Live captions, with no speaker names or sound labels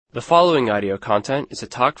The following audio content is a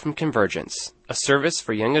talk from Convergence, a service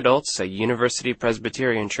for young adults at University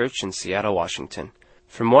Presbyterian Church in Seattle, Washington.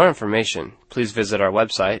 For more information, please visit our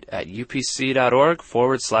website at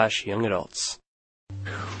upc.org/youngadults.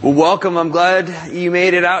 Well, welcome. I'm glad you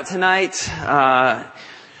made it out tonight.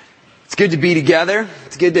 It's good to be together.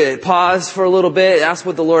 It's good to pause for a little bit, ask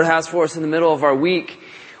what the Lord has for us in the middle of our week.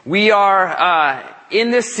 We are in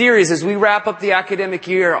this series, as we wrap up the academic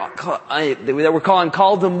year that we're calling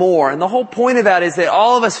Called to More. And the whole point of that is that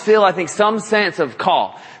all of us feel, I think, some sense of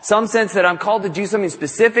call. Some sense that I'm called to do something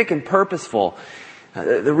specific and purposeful.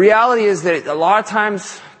 The reality is that a lot of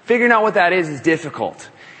times figuring out what that is difficult.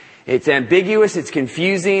 It's ambiguous, it's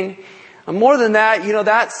confusing. And more than that,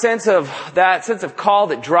 that sense of call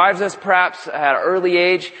that drives us perhaps at an early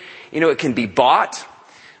age, it can be bought.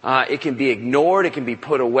 It can be ignored. It can be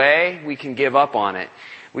put away. We can give up on it.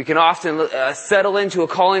 We can often settle into a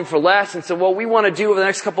calling for less. And so what we want to do over the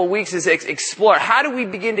next couple of weeks is explore. How do we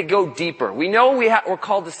begin to go deeper? We know we're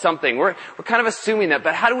called to something. We're kind of assuming that.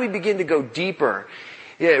 But how do we begin to go deeper?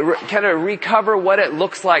 Kind of recover what it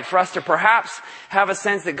looks like for us to perhaps have a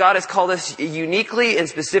sense that God has called us uniquely and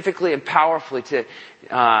specifically and powerfully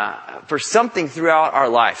for something throughout our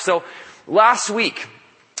life. So last week,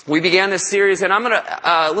 we began this series, and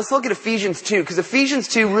let's look at Ephesians 2, because Ephesians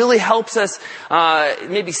 2 really helps us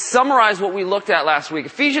maybe summarize what we looked at last week.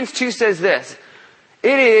 Ephesians 2 says this: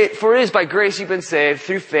 For it is by grace you've been saved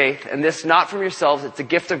through faith, and this not from yourselves, it's a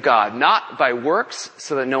gift of God, not by works,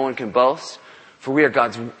 so that no one can boast. For we are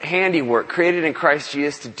God's handiwork, created in Christ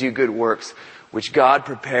Jesus to do good works, which God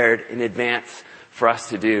prepared in advance for us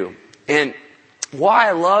to do. And why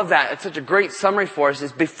I love that, it's such a great summary for us,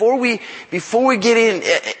 is before we get in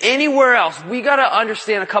anywhere else, we got to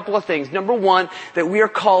understand a couple of things. Number one, that we are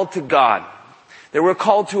called to God. That we're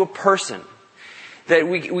called to a person. That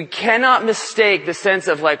we cannot mistake the sense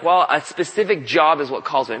of a specific job is what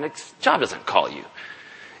calls me. Job doesn't call you.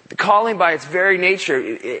 The calling by its very nature,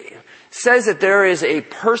 it says that there is a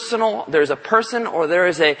person or there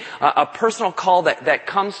is a personal call that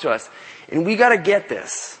comes to us. And we got to get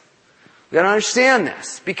this. We got to understand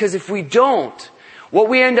this, because if we don't, what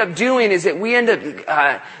we end up doing is that we end up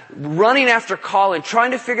running after calling,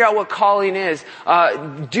 trying to figure out what calling is,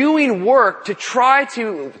 doing work to try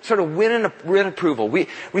to sort of win approval. We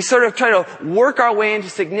sort of try to work our way into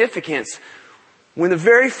significance, when the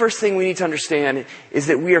very first thing we need to understand is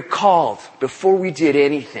that we are called before we did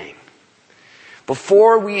anything.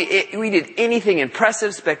 Before we did anything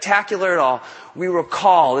impressive, spectacular at all, we were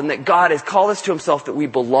called, and that God has called us to Himself, that we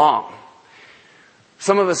belong.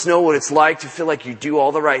 Some of us know what it's like to feel like you do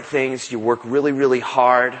all the right things, you work really, really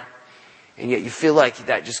hard, and yet you feel like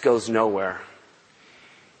that just goes nowhere.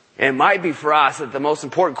 And it might be for us that the most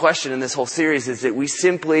important question in this whole series is that we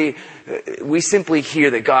simply hear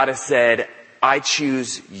that God has said, I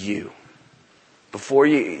choose you. Before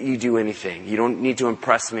you do anything, you don't need to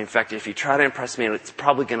impress me. In fact, if you try to impress me, it's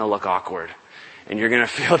probably going to look awkward. And you're going to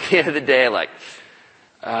feel at the end of the day like,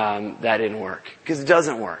 that didn't work. Because it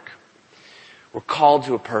doesn't work. We're called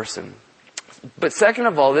to a person. But second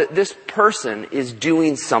of all, that this person is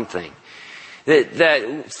doing something.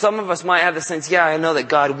 That some of us might have the sense, I know that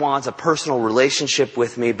God wants a personal relationship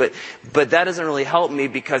with me, but that doesn't really help me,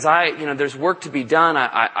 because there's work to be done.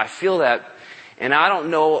 I feel that, and I don't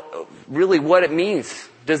know really what it means.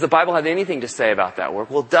 Does the Bible have anything to say about that work?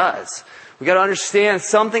 Well, it does. We got to understand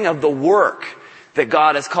something of the work that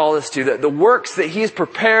God has called us to, the works that He has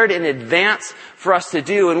prepared in advance for us to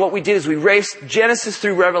do. And what we did is we raced Genesis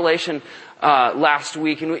through Revelation last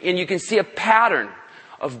week, and you can see a pattern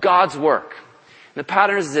of God's work. And the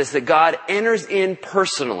pattern is this: that God enters in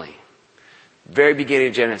personally. Very beginning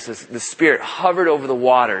of Genesis, the Spirit hovered over the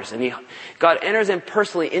waters, and God enters in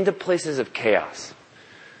personally into places of chaos,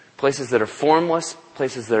 places that are formless,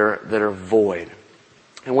 places that are void.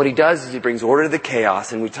 And what He does is He brings order to the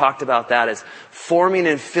chaos, and we talked about that as forming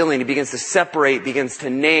and filling. He begins to separate, begins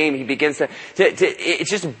to name, He begins to it's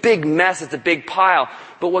just a big mess, it's a big pile.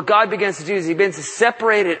 But what God begins to do is He begins to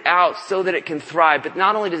separate it out so that it can thrive. But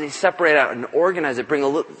not only does He separate it out and organize it, bring a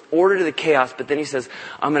little order to the chaos, but then He says,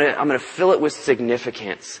 I'm gonna fill it with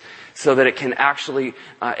significance so that it can actually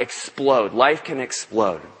explode. Life can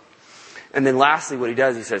explode. And then lastly, what He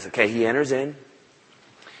does, He says, He enters in,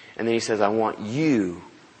 and then He says, I want you,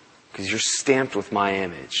 because you're stamped with my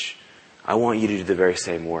image, I want you to do the very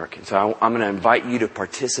same work. And so I'm going to invite you to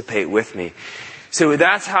participate with me. So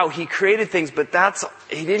that's how He created things, but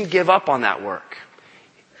He didn't give up on that work.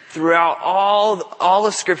 Throughout all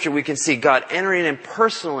of Scripture, we can see God entering in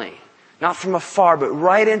personally, not from afar, but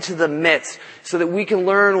right into the midst, so that we can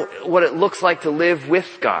learn what it looks like to live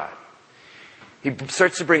with God. He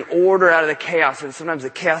starts to bring order out of the chaos, and sometimes the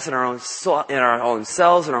chaos in our own soul, in our own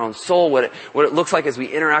selves, in our own soul, what it looks like as we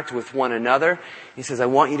interact with one another. He says, I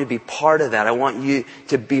want you to be part of that. I want you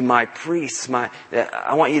to be my priests.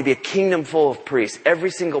 I want you to be a kingdom full of priests. Every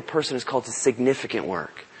single person is called to significant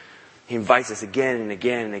work. He invites us again and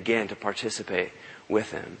again and again to participate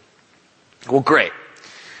with him. Well, great.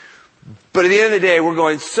 But at the end of the day, we're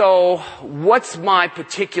going, so what's my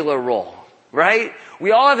particular role? Right?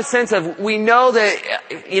 We all have a sense of, we know that,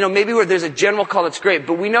 maybe there's a general call that's great,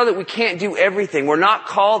 but we know that we can't do everything. We're not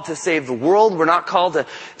called to save the world. We're not called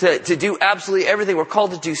to do absolutely everything. We're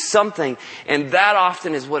called to do something. And that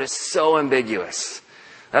often is what is so ambiguous.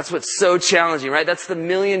 That's what's so challenging, right? That's the $1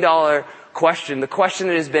 million question. The question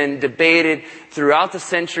that has been debated throughout the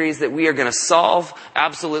centuries that we are going to solve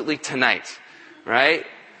absolutely tonight. Right?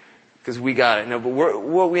 Because we got it. No, but what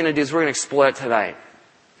we're going to do is we're going to explore it tonight.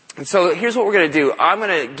 And so here's what we're going to do. I'm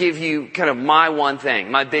going to give you kind of my one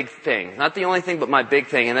thing, my big thing. Not the only thing, but my big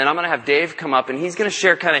thing. And then I'm going to have Dave come up and he's going to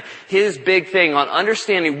share kind of his big thing on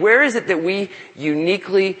understanding where is it that we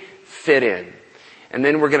uniquely fit in. And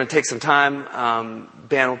then we're going to take some time.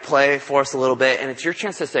 Band will play for us a little bit. And it's your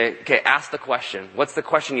chance to say, okay, ask the question. What's the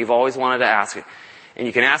question you've always wanted to ask? And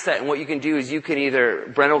you can ask that, and what you can do is you can either,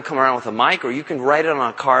 Brenda will come around with a mic, or you can write it on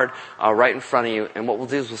a card right in front of you. And what we'll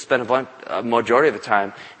do is we'll spend a majority of the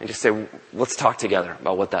time and just say, let's talk together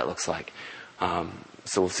about what that looks like.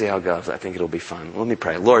 So we'll see how it goes. I think it'll be fun. Let me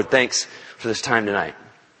pray. Lord, thanks for this time tonight.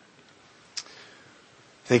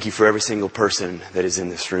 Thank you for every single person that is in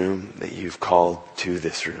this room, that you've called to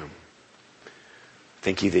this room.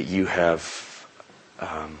 Thank you that you have...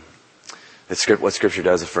 what Scripture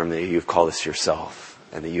does affirm that you've called us to yourself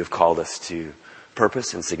and that you've called us to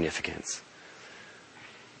purpose and significance.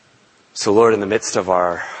 So Lord, in the midst of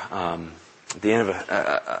at the end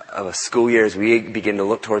of a school year, as we begin to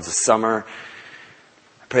look towards the summer,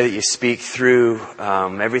 I pray that you speak through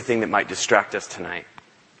everything that might distract us tonight.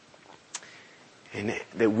 And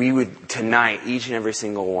that we would tonight, each and every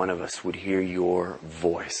single one of us would hear your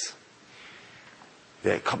voice.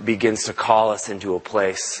 That begins to call us into a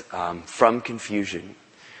place from confusion,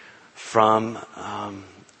 from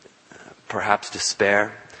perhaps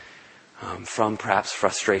despair, from perhaps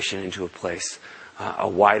frustration, into a place, a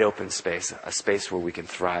wide open space, a space where we can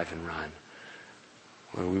thrive and run.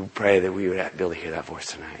 Lord, we pray that we would be able to hear that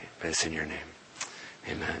voice tonight. But it's in your name.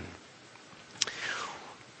 Amen.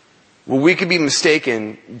 Well, we could be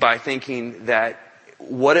mistaken by thinking that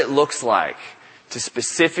what it looks like to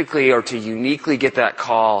specifically or to uniquely get that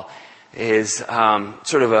call is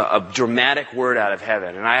sort of a dramatic word out of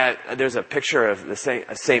heaven. And there's a picture of the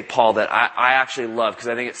St. Paul that I actually love because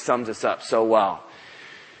I think it sums us up so well.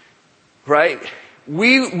 Right?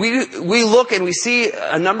 We look and we see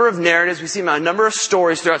a number of narratives, we see a number of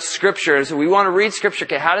stories throughout Scripture, and so we want to read Scripture.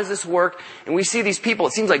 Okay, how does this work? And we see these people.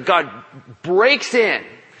 It seems like God breaks in.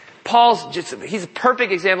 He's a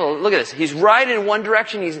perfect example. Look at this. He's riding in one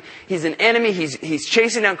direction. He's an enemy. He's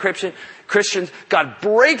chasing down Christians. God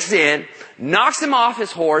breaks in, knocks him off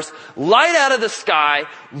his horse, light out of the sky,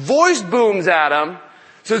 voice booms at him,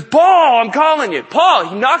 says, Paul, I'm calling you. Paul,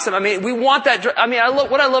 he knocks him. I mean, we want that. I mean,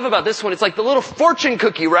 what I love about this one, it's like the little fortune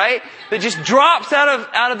cookie, right? That just drops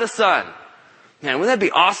out of the sun. Man, wouldn't that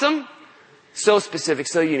be awesome? So specific,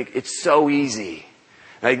 so unique. It's so easy.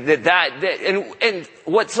 Like and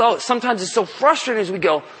what sometimes is so frustrating is we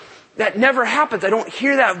go, that never happens. I don't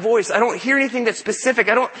hear that voice. I don't hear anything that's specific.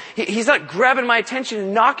 He's not grabbing my attention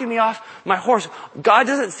and knocking me off my horse. God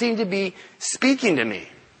doesn't seem to be speaking to me.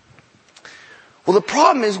 Well, the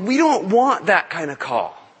problem is we don't want that kind of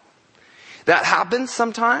call. That happens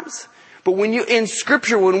sometimes. But in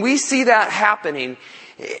Scripture, when we see that happening,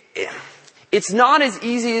 it's not as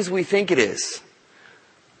easy as we think it is.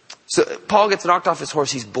 So Paul gets knocked off his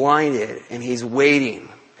horse. He's blinded and he's waiting.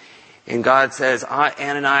 And God says,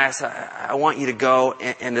 Ananias, I want you to go.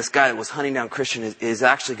 And this guy that was hunting down Christian is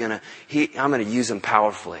actually I'm going to use him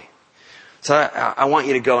powerfully. So I want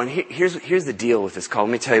you to go. And here's the deal with this call.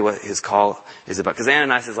 Let me tell you what his call is about. Because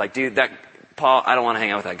Ananias is like, dude, Paul, I don't want to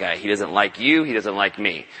hang out with that guy. He doesn't like you. He doesn't like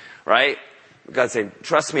me. Right? God's saying,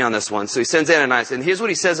 trust me on this one. So he sends Ananias, and here's what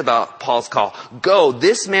he says about Paul's call. Go,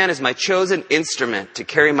 this man is my chosen instrument to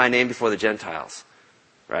carry my name before the Gentiles.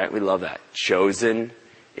 Right? We love that. Chosen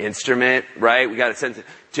instrument, right? We got to send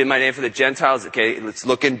to my name for the Gentiles. Okay, it's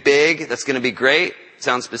looking big. That's going to be great.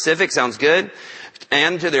 Sounds specific. Sounds good.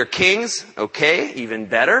 And to their kings. Okay, even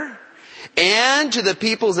better. And to the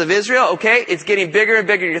peoples of Israel. Okay, it's getting bigger and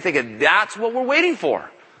bigger. You're thinking, that's what we're waiting for.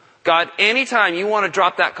 God, anytime you want to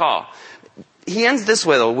drop that call. He ends this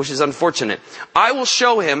way, though, which is unfortunate. I will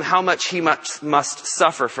show him how much he must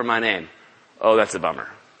suffer for my name. oh, that's a bummer.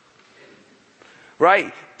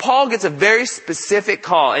 Right? Paul gets a very specific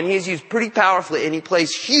call, and he's used pretty powerfully, and he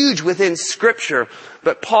plays huge within Scripture.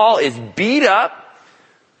 But Paul is beat up,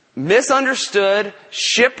 misunderstood,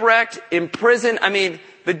 shipwrecked, imprisoned. I mean,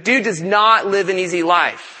 the dude does not live an easy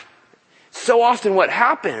life. So often what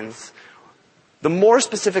happens, the more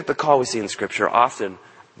specific the call we see in Scripture, often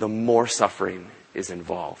the more suffering is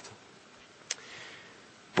involved.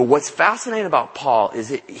 But what's fascinating about Paul is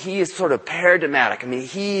that he is sort of paradigmatic. I mean,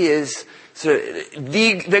 he is sort of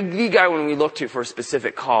the guy when we look to for a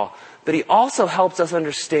specific call. But he also helps us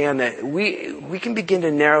understand that we can begin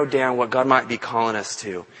to narrow down what God might be calling us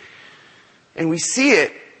to. And we see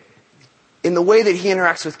it in the way that he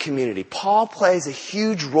interacts with community. Paul plays a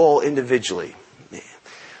huge role individually.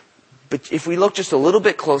 But if we look just a little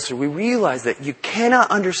bit closer, we realize that you cannot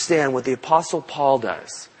understand what the Apostle Paul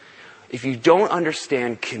does if you don't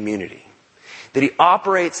understand community. That he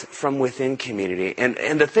operates from within community.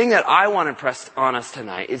 And the thing that I want to impress on us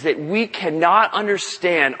tonight is that we cannot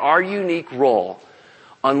understand our unique role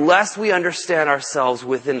unless we understand ourselves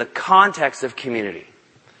within the context of community.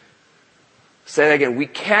 Say that again. We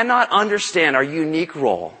cannot understand our unique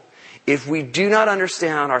role if we do not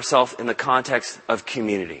understand ourselves in the context of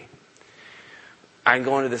community. I can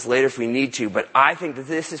go into this later if we need to, but I think that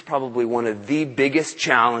this is probably one of the biggest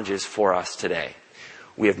challenges for us today.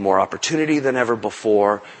 We have more opportunity than ever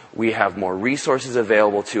before. We have more resources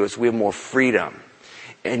available to us. We have more freedom.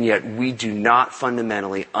 And yet we do not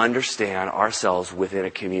fundamentally understand ourselves within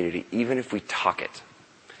a community, even if we talk it.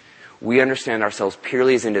 We understand ourselves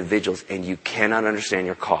purely as individuals, and you cannot understand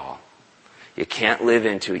your call. You can't live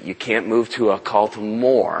into it. You can't move to a call to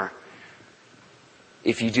more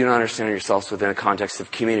if you do not understand yourselves within a context of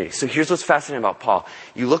community. So here's what's fascinating about Paul.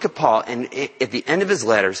 You look at Paul, and at the end of his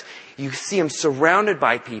letters, you see him surrounded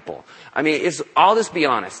by people. I mean, I'll just be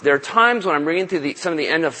honest. There are times when I'm reading through some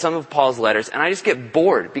of Paul's letters, and I just get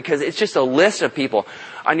bored because it's just a list of people.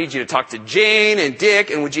 I need you to talk to Jane and Dick,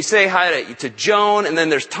 and would you say hi to Joan? And then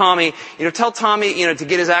there's Tommy. Tell Tommy, to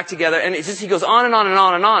get his act together. And it's just, he goes on and on and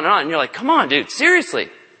on and on and on. And you're like, come on, dude, seriously.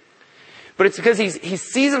 But it's because he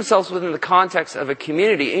sees himself within the context of a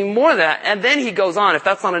community. And more than that, and then he goes on. If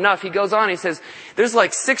that's not enough, he goes on. He says, there's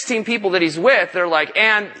like 16 people that he's with. They're like,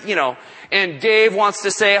 and Dave wants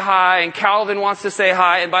to say hi, and Calvin wants to say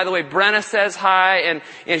hi. And by the way, Brenna says hi,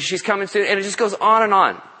 and she's coming soon. And it just goes on and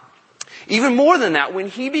on. Even more than that, when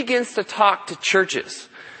he begins to talk to churches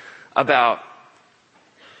about,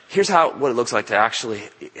 here's what it looks like to actually,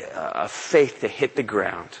 a faith to hit the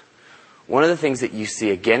ground. One of the things that you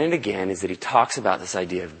see again and again is that he talks about this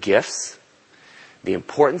idea of gifts, the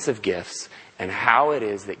importance of gifts, and how it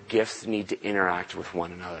is that gifts need to interact with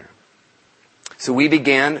one another. So we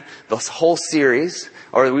began this whole series,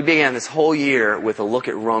 or we began this whole year with a look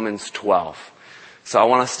at Romans 12. So I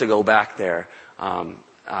want us to go back there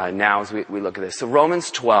now as we look at this. So Romans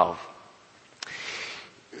 12.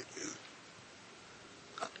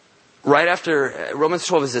 Right after Romans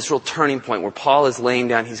 12 is this real turning point where Paul is laying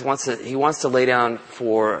down. He wants to lay down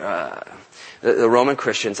for the Roman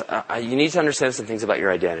Christians. You need to understand some things about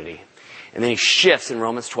your identity. And then he shifts in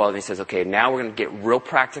Romans 12 and he says, okay, now we're going to get real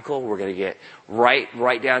practical. We're going to get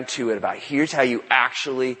right down to it about here's how you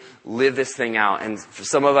actually live this thing out. And for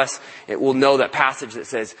some of us, it will know that passage that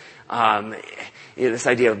says this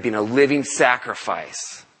idea of being a living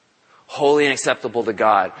sacrifice, holy and acceptable to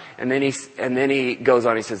God. And then he goes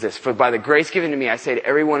on, he says this, for by the grace given to me, I say to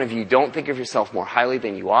every one of you, don't think of yourself more highly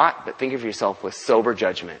than you ought, but think of yourself with sober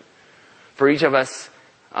judgment. For each of us,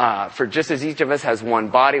 for just as each of us has one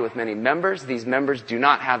body with many members, these members do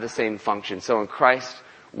not have the same function. So in Christ,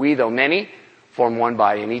 we, though many, form one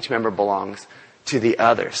body, and each member belongs to the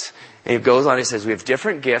others. And he goes on, he says, we have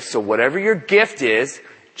different gifts, so whatever your gift is,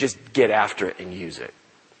 just get after it and use it.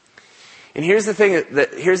 And here's the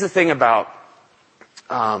thing about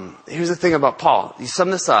Paul. You sum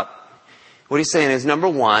this up. What he's saying is, number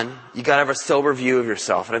one, you got to have a sober view of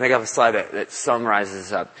yourself. And I think I have a slide that summarizes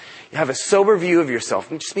this up. You have a sober view of yourself,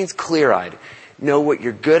 which just means clear-eyed. Know what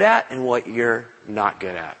you're good at and what you're not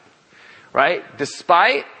good at. Right?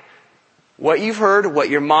 Despite what you've heard, what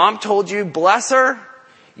your mom told you, bless her,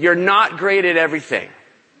 you're not great at everything.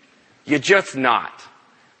 You're just not.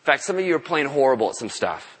 In fact, some of you are playing horrible at some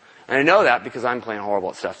stuff. And I know that because I'm playing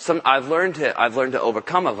horrible at stuff. I've learned to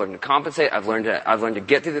overcome, I've learned to compensate, I've learned to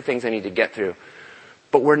get through the things I need to get through.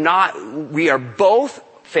 But we are both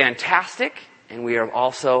fantastic, and we are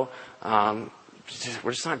also,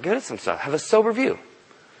 we're just not good at some stuff. Have a sober view.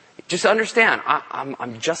 Just understand,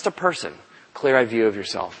 I'm just a person. Clear-eyed view of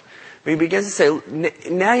yourself. But he begins to say,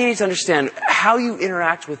 now you need to understand how you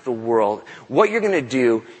interact with the world. What you're going to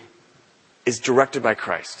do is directed by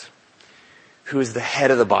Christ, who is the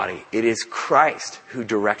head of the body. It is Christ who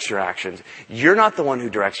directs your actions. You're not the one who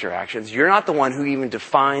directs your actions. You're not the one who even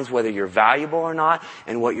defines whether you're valuable or not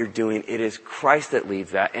and what you're doing. It is Christ that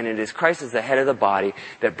leads that, and it is Christ as the head of the body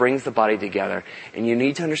that brings the body together. And you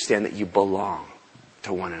need to understand that you belong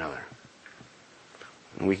to one another.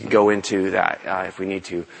 And we can go into that if we need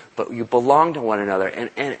to. But you belong to one another.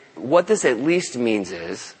 And what this at least means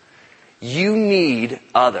is you need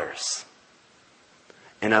others.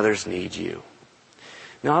 And others need you.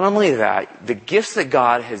 Not only that, the gifts that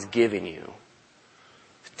God has given you,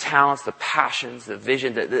 the talents, the passions, the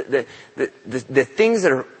vision, the things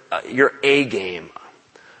that are your A game,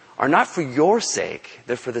 are not for your sake.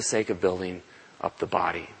 They're for the sake of building up the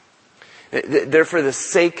body. They're for the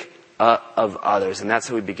sake of others. And that's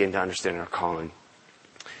how we begin to understand our calling.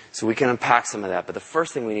 So we can unpack some of that. But the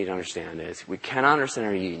first thing we need to understand is we cannot understand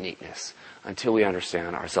our uniqueness until we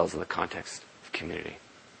understand ourselves in the context of community.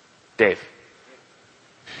 Dave.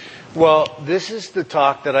 Well, this is the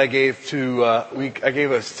talk that I gave to, I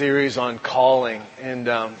gave a series on calling, and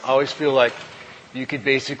I always feel like you could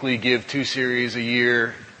basically give 2 series a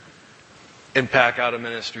year and pack out a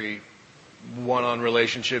ministry, one on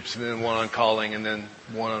relationships, and then one on calling, and then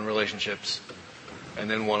one on relationships, and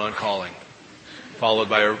then one on calling, followed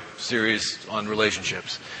by a series on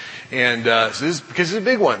relationships. And so this is a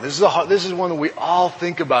big one. This is one that we all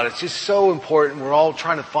think about. It's just so important. We're all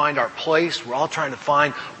trying to find our place. We're all trying to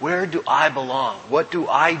find, where do I belong? What do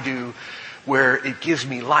I do where it gives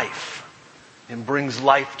me life and brings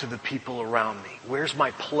life to the people around me? Where's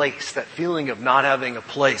my place? That feeling of not having a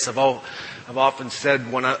place. I've often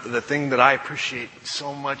said the thing that I appreciate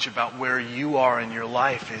so much about where you are in your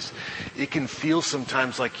life is it can feel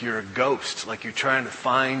sometimes like you're a ghost, like you're trying to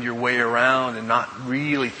find your way around and not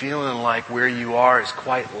really feeling like where you are is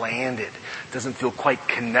quite landed. It doesn't feel quite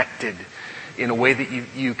connected in a way that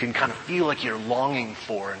you can kind of feel like you're longing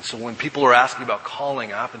for. And so when people are asking about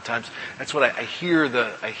calling, oftentimes that's what I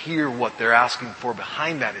hear what they're asking for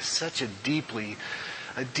behind that is such a deeply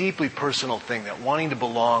personal thing, that wanting to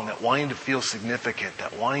belong, that wanting to feel significant,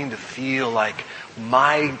 that wanting to feel like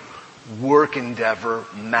my work endeavor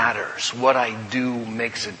matters. What I do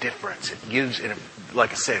makes a difference. It gives,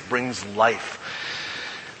 like I say, it brings life.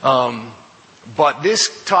 But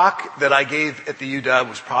this talk that I gave at the UW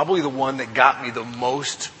was probably the one that got me the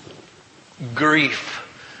most grief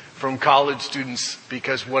from college students,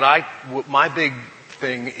 because my big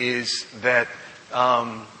thing is that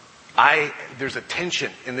there's a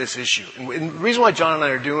tension in this issue. And the reason why John and I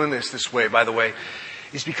are doing this way, by the way,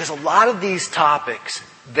 is because a lot of these topics,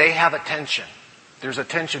 they have a tension. There's a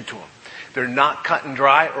tension to them. They're not cut and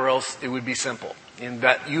dry, or else it would be simple. And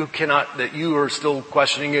that you are still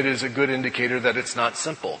questioning it is a good indicator that it's not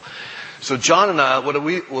simple. So John and I, what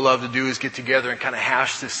we will love to do is get together and kind of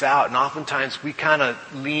hash this out. And oftentimes we kind of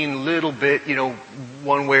lean a little bit,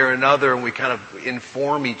 one way or another, and we kind of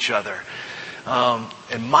inform each other.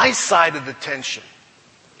 And my side of the tension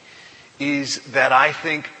is that I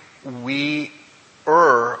think we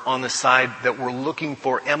err on the side that we're looking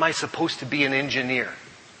for, am I supposed to be an engineer?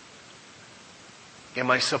 Am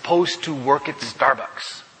I supposed to work at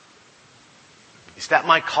Starbucks? Is that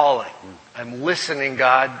my calling? I'm listening,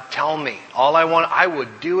 God. Tell me. I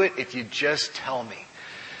would do it if you just tell me.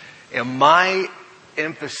 And my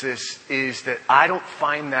emphasis is that I don't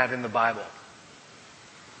find that in the Bible.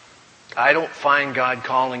 I don't find God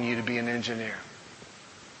calling you to be an engineer.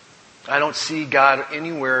 I don't see God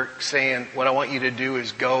anywhere saying, what I want you to do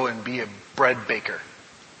is go and be a bread baker.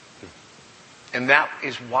 And that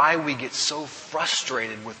is why we get so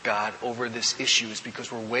frustrated with God over this issue, is because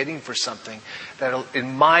we're waiting for something that,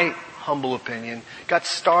 in my humble opinion, got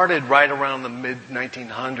started right around the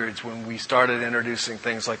mid-1900s when we started introducing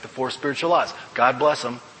things like the 4 spiritual laws. God bless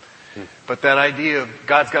them. But that idea of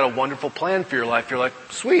God's got a wonderful plan for your life, you're like,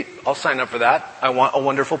 sweet, I'll sign up for that. I want a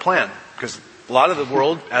wonderful plan. Because a lot of the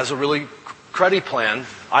world has a really cruddy plan.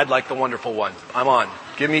 I'd like the wonderful one. I'm on.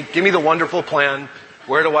 Give me the wonderful plan.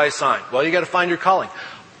 Where do I sign? Well, you got to find your calling.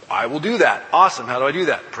 I will do that. Awesome. How do I do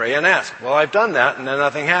that? Pray and ask. Well, I've done that, and then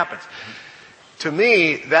nothing happens. To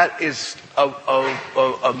me, that is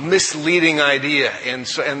a misleading idea. And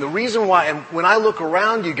the reason why, and when I look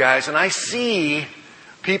around you guys and I see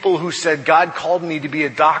people who said, God called me to be a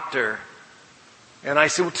doctor, and I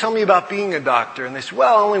said, well, tell me about being a doctor. And they said,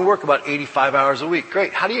 well, I only work about 85 hours a week.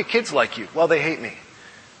 Great. How do your kids like you? Well, they hate me.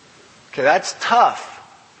 Okay, that's tough.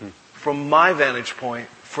 From my vantage point,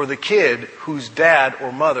 for the kid whose dad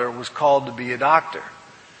or mother was called to be a doctor.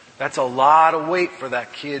 That's a lot of weight for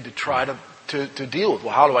that kid to try to deal with.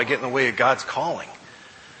 Well, how do I get in the way of God's calling?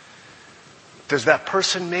 Does that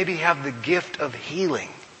person maybe have the gift of healing,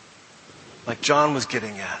 like John was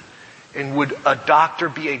getting at? And would a doctor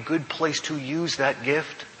be a good place to use that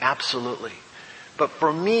gift? Absolutely. But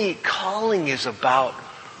for me, calling is about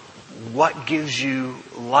what gives you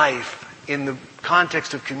life in the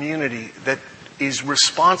context of community that is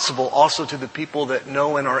responsible also to the people that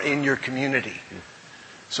know and are in your community.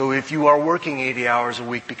 So if you are working 80 hours a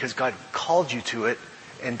week because God called you to it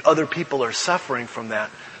and other people are suffering from that,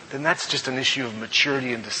 then that's just an issue of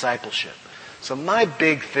maturity and discipleship. So my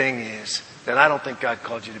big thing is that I don't think God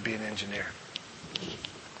called you to be an engineer.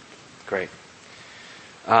 Great.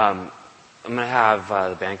 I'm going to have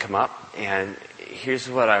the band come up, and here's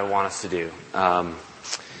what I want us to do. We're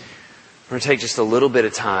going to take just a little bit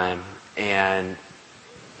of time and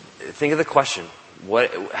think of the question.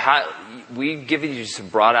 We've given you some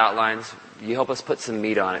broad outlines. You help us put some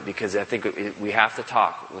meat on it, because I think we have to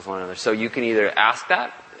talk with one another. So you can either ask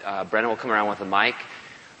that. Brennan will come around with a mic.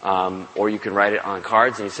 Or you can write it on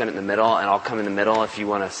cards and you send it in the middle, and I'll come in the middle if you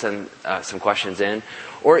want to send some questions in.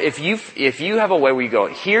 Or if you have a way where you go,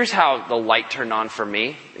 here's how the light turned on for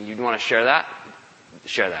me, and you want to share that,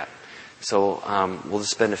 share that. So we'll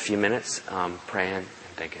just spend a few minutes praying and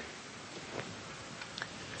thinking.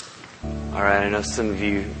 All right, I know some of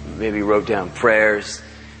you maybe wrote down prayers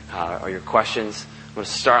or your questions. I'm going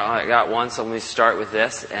to start. I got one, so let me start with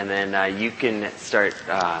this, and then you can start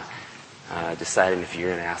deciding if you're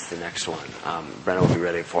going to ask the next one. Brennan will be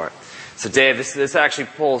ready for it. So Dave, this actually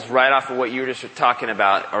pulls right off of what you were just talking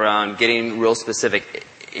about around getting real specific.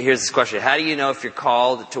 Here's this question. How do you know if you're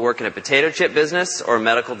called to work in a potato chip business or a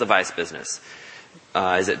medical device business?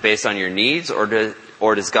 Is it based on your needs, or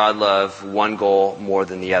does God love one goal more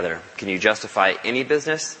than the other? Can you justify any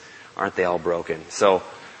business? Aren't they all broken? So,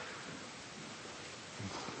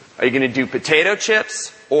 are you going to do potato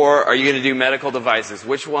chips, or are you going to do medical devices?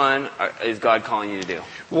 Which one is God calling you to do?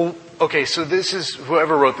 Well, okay, so this is,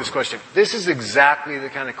 whoever wrote this question, this is exactly the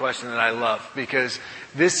kind of question that I love, because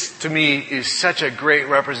this, to me, is such a great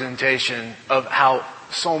representation of how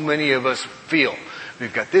so many of us feel.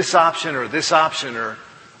 We've got this option or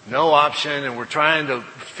no option, and we're trying to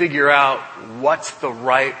figure out what's the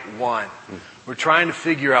right one. We're trying to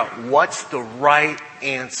figure out what's the right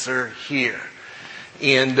answer here.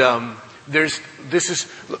 And let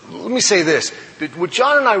me say this. What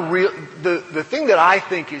John and I, the thing that I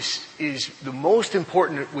think is the most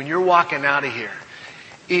important when you're walking out of here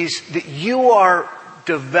is that you are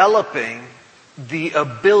developing the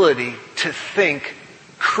ability to think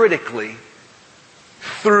critically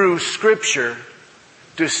through Scripture,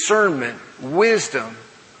 discernment, wisdom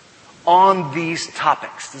on these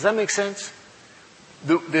topics. Does that make sense?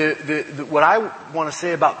 What I want to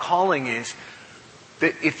say about calling is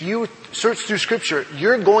that if you search through Scripture,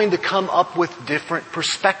 you're going to come up with different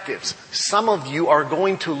perspectives. Some of you are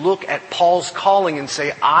going to look at Paul's calling and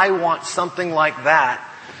say, I want something like that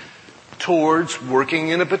towards working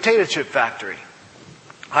in a potato chip factory.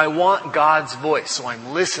 I want God's voice, so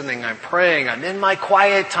I'm listening, I'm praying, I'm in my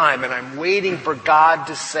quiet time, and I'm waiting for God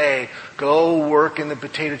to say, go work in the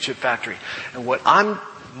potato chip factory. And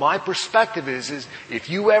my perspective is if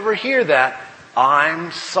you ever hear that,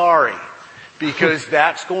 I'm sorry. Because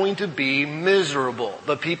that's going to be miserable.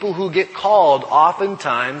 The people who get called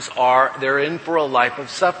oftentimes they're in for a life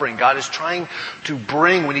of suffering. God is trying to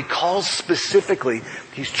bring, when He calls specifically,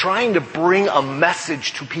 He's trying to bring a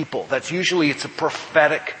message to people. It's a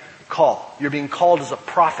prophetic call. You're being called as a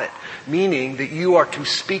prophet, meaning that you are to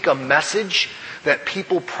speak a message that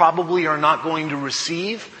people probably are not going to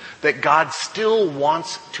receive, that God still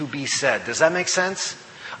wants to be said. Does that make sense?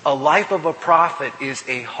 A life of a prophet is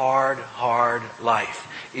a hard, hard life.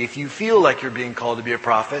 If you feel like you're being called to be a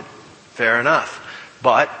prophet, fair enough.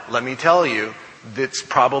 But let me tell you, that's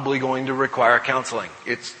probably going to require counseling.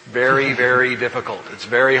 It's very, very difficult. It's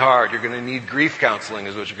very hard. You're going to need grief counseling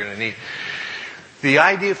is what you're going to need. The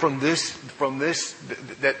idea from this,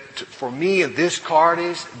 that for me, this card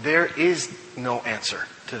is, there is no answer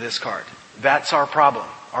to this card. That's our problem.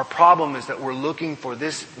 Our problem is that we're looking for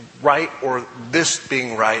this right or this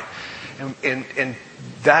being right. And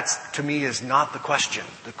that's, to me, is not the question.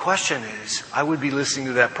 The question is, I would be listening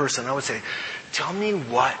to that person. I would say, tell me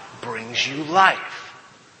what brings you life.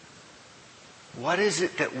 What is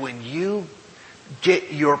it that when you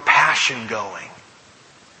get your passion going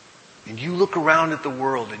and you look around at the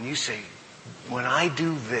world and you say, when I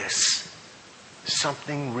do this,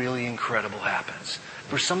 something really incredible happens.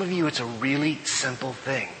 For some of you, it's a really simple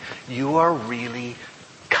thing. You are really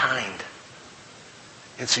kind.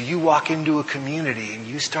 And so you walk into a community and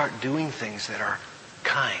you start doing things that are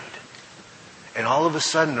kind. And all of a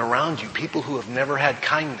sudden around you, people who have never had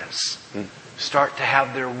kindness start to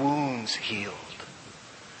have their wounds healed.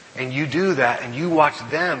 And you do that, and you watch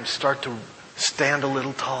them start to stand a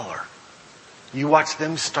little taller. You watch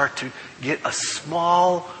them start to get a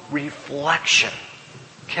small reflection.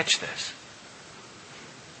 Catch this.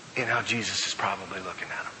 In how Jesus is probably looking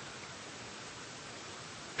at them.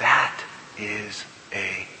 That is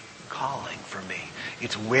a calling for me.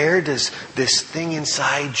 It's where does this thing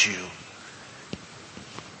inside you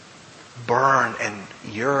burn and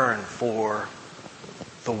yearn for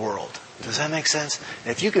the world? Does that make sense?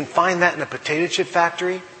 And if you can find that in a potato chip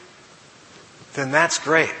factory, then that's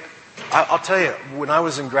great. I'll tell you, when I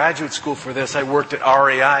was in graduate school for this, I worked at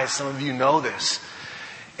REI. Some of you know this.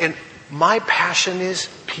 And my passion is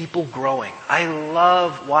people growing. I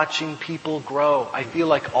love watching people grow. I feel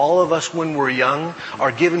like all of us, when we're young,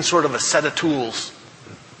 are given sort of a set of tools.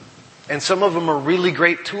 And some of them are really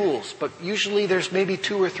great tools, but usually there's maybe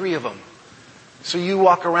 2 or 3 of them. So you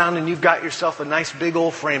walk around and you've got yourself a nice big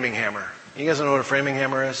old framing hammer. You guys know what a framing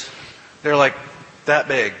hammer is? They're like that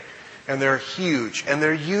big. And they're huge. And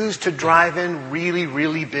they're used to drive in really,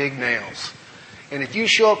 really big nails. And if you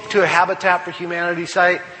show up to a Habitat for Humanity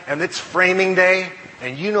site and it's framing day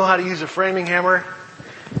and you know how to use a framing hammer,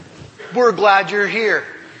 we're glad you're here.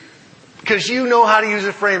 Because you know how to use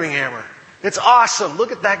a framing hammer. It's awesome.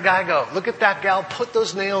 Look at that guy go. Look at that gal put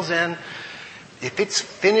those nails in. If it's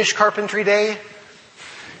finished carpentry day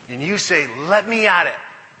and you say, let me at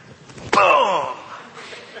it. Boom!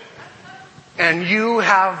 And you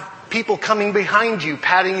have people coming behind you,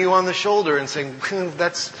 patting you on the shoulder and saying,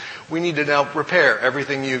 we need to now repair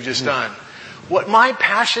everything you've just done. What my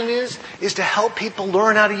passion is to help people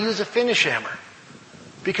learn how to use a finish hammer.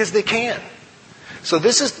 Because they can. So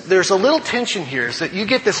there's a little tension here, is that you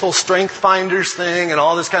get this whole strength finders thing and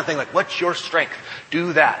all this kind of thing, like, what's your strength?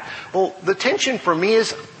 Do that. Well, the tension for me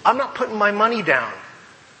is, I'm not putting my money down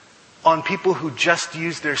on people who just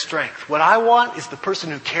use their strength. What I want is the person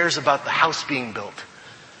who cares about the house being built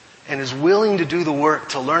and is willing to do the work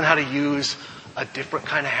to learn how to use a different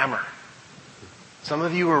kind of hammer. Some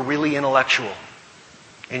of you are really intellectual,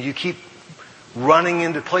 and you keep running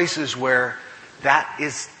into places where that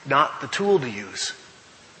is not the tool to use.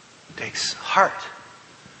 It takes heart.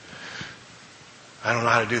 I don't know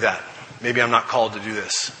how to do that. Maybe I'm not called to do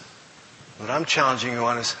this. What I'm challenging you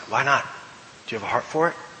on is, why not? Do you have a heart for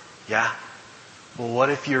it? Yeah. Well, what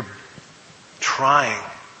if your trying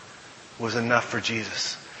was enough for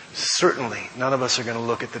Jesus? Certainly, none of us are going to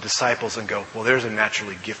look at the disciples and go, well, there's a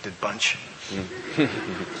naturally gifted bunch.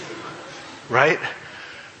 Right?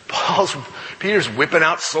 Peter's whipping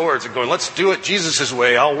out swords and going, let's do it Jesus'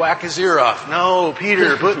 way. I'll whack his ear off. No,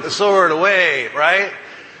 Peter, put the sword away, right?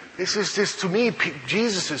 This is just, to me,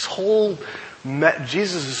 Jesus' whole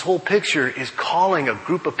picture is calling a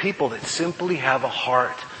group of people that simply have a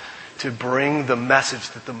heart to bring the message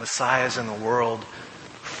that the Messiah is in the world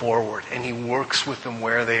forward. And He works with them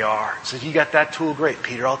where they are. So you got that tool, great,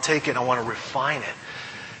 Peter. I'll take it. I want to refine it.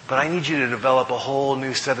 But I need you to develop a whole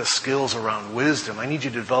new set of skills around wisdom. I need you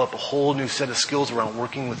to develop a whole new set of skills around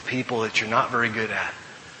working with people that you're not very good at.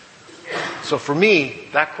 So for me,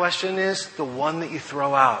 that question is the one that you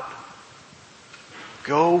throw out.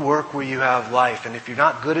 Go work where you have life. And if you're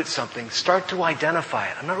not good at something, start to identify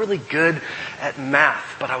it. I'm not really good at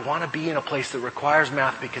math, but I want to be in a place that requires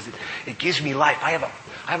math because it gives me life. I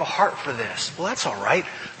have a heart for this. Well, that's all right.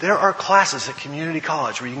 There are classes at community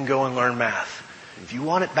college where you can go and learn math. If you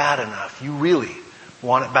want it bad enough, you really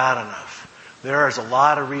want it bad enough, there is a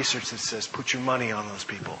lot of research that says put your money on those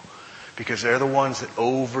people. Because they're the ones that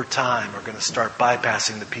over time are going to start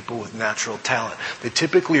bypassing the people with natural talent. They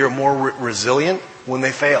typically are more resilient when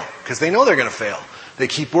they fail. Because they know they're going to fail. They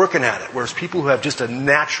keep working at it. Whereas people who have just a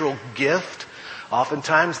natural gift,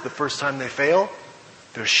 oftentimes the first time they fail,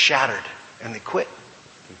 they're shattered and they quit.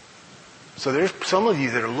 So there's some of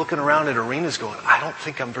you that are looking around at arenas going, I don't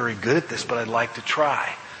think I'm very good at this, but I'd like to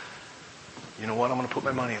try. You know what? I'm going to put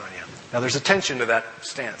my money on you. Now there's a tension to that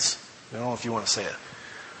stance. I don't know if you want to say it.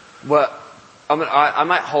 Well, I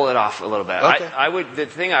might hold it off a little bit. Okay. The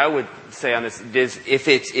thing I would say on this is if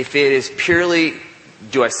it is purely,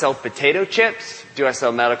 do I sell potato chips? Do I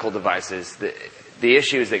sell medical devices? The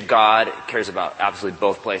issue is that God cares about absolutely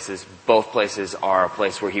both places. Both places are a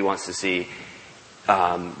place where He wants to see.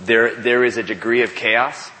 There is a degree of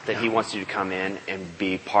chaos that He wants you to come in and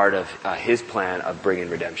be part of His plan of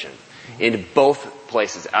bringing redemption. In both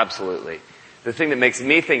places, absolutely. The thing that makes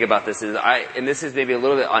me think about this is, and this is maybe a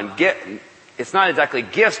little bit on it's not exactly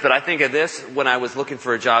gifts, but I think of this when I was looking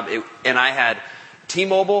for a job, and I had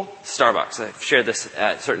T-Mobile, Starbucks. I've shared this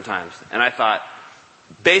at certain times. And I thought,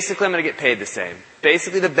 basically I'm going to get paid the same.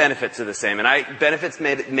 Basically, the benefits are the same, and benefits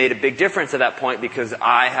made a big difference at that point because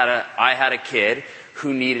I had a kid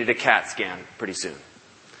who needed a CAT scan pretty soon.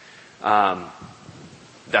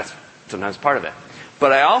 That's sometimes part of it.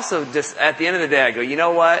 But I also just, at the end of the day, I go, you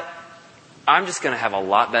know what? I'm just going to have a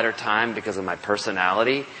lot better time because of my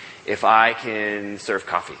personality if I can serve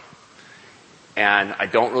coffee. And I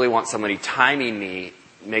don't really want somebody timing me,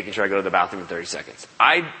 making sure I go to the bathroom in 30 seconds.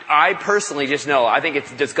 I personally just know, I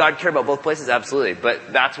think does God care about both places? Absolutely.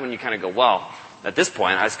 But that's when you kind of go, well, at this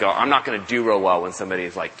point, I just go, I'm not going to do real well when somebody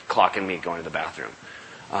is like clocking me going to the bathroom.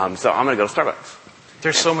 So I'm going to go to Starbucks.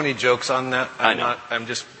 There's so many jokes on that. I'm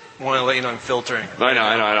just want to let you know I'm filtering. I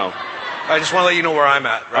know. I just want to let you know where I'm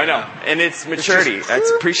at right now. And it's maturity. I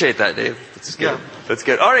appreciate that, Dave. That's good. Yeah. That's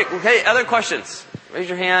good. All right. Okay. Other questions? Raise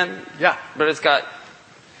your hand. Yeah. But it's got.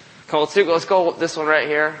 Let's go with this one right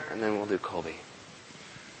here, and then we'll do Colby.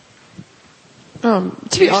 To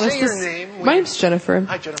be honest, my name's Jennifer.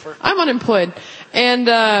 Hi, Jennifer. I'm unemployed, and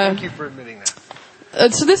thank you for admitting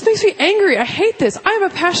that. So this makes me angry. I hate this. I'm a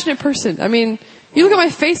passionate person. I mean, you look at my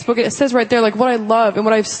Facebook, and it says right there like what I love and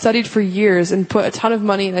what I've studied for years, and put a ton of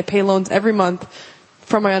money, and I pay loans every month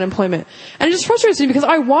from my unemployment. And it just frustrates me because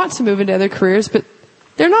I want to move into other careers, but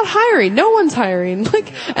they're not hiring. No one's hiring.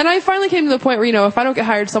 And I finally came to the point where, if I don't get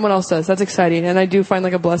hired, someone else does. That's exciting. And I do find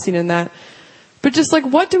a blessing in that. But just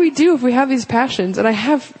what do we do if we have these passions? And I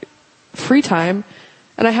have free time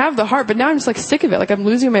and I have the heart, but now I'm just sick of it. I'm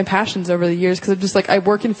losing my passions over the years because I'm just I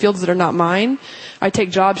work in fields that are not mine. I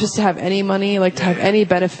take jobs just to have any money, to have any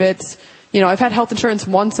benefits. I've had health insurance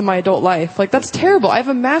once in my adult life. That's terrible. I have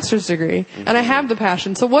a master's degree and I have the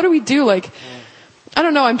passion. So what do we do? I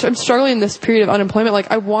don't know. I'm struggling in this period of unemployment.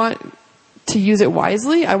 I want to use it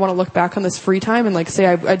wisely. I want to look back on this free time and say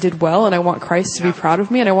I did well, and I want Christ to be proud of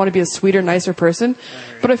me, and I want to be a sweeter, nicer person.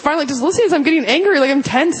 But I find just listening as I'm getting angry, I'm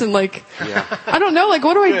tense and I don't know.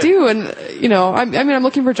 What do I do? And I'm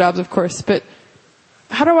looking for jobs, of course, but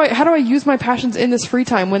how do I use my passions in this free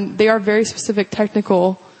time when they are very specific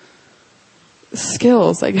technical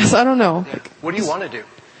skills? I guess I don't know. What do you want to do?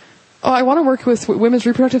 Oh, I want to work with women's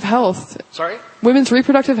reproductive health. Sorry? Women's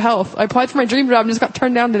reproductive health. I applied for my dream job and just got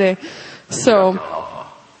turned down today. So,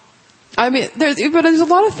 there's a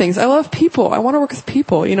lot of things. I love people. I want to work with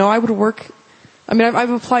people. I've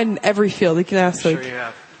applied in every field. You can ask. Sure you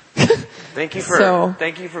have. Thank you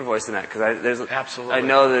for voicing that because absolutely. I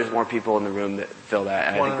know there's more people in the room that feel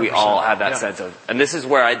that, and I think we all have that sense of. And this is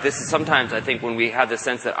where sometimes I think when we have the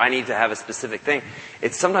sense that I need to have a specific thing,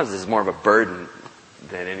 sometimes it's more of a burden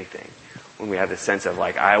than anything. When we have this sense of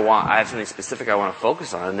I have something specific I want to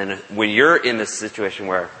focus on, and then when you're in this situation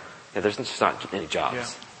where there's just not any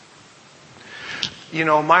jobs.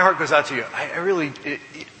 Yeah. My heart goes out to you. It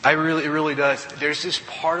really does. There's this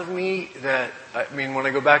part of me that, when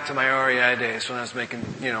I go back to my REI days when I was making,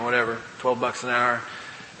 $12 an hour,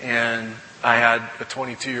 and I had a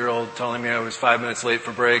 22-year-old telling me I was 5 minutes late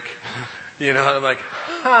for break, and I'm like,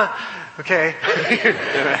 okay,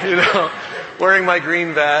 wearing my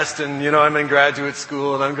green vest, and I'm in graduate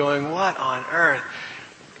school, and I'm going, what on earth?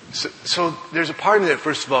 So there's a part of me that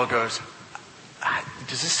first of all goes,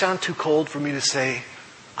 does this sound too cold for me to say?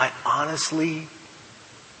 I honestly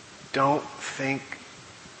don't think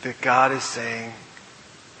that God is saying,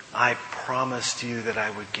 I promised you that I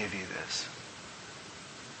would give you this.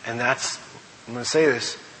 And I'm going to say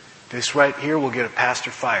this right here will get a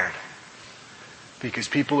pastor fired. Because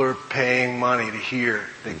people are paying money to hear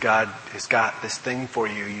that God has got this thing for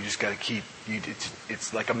you. You just got to keep.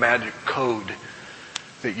 It's like a magic code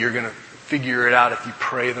that you're going to figure it out if you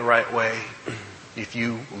pray the right way, if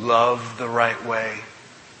you love the right way,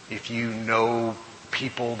 if you know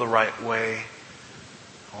people the right way.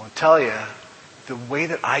 I want to tell you, the way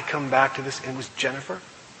that I come back to this, it was Jennifer.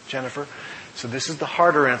 So this is the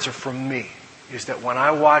harder answer from me, is that when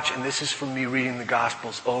I watch, and this is from me reading the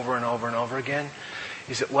Gospels over and over and over again,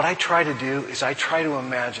 is that what I try to do is I try to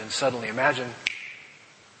imagine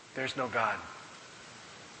there's no God.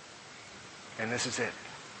 And this is it.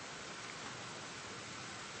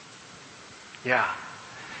 Yeah.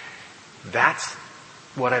 That's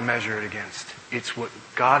what I measure it against. It's what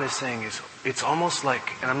God is saying it's almost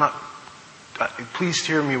like, and I'm not, please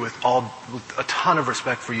hear me with a ton of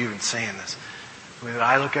respect for you in saying this. The way that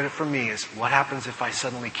I look at it for me is, what happens if I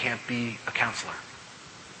suddenly can't be a counselor?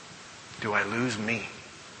 Do I lose me?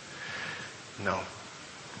 No.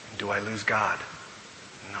 Do I lose God?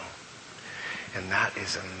 No. And that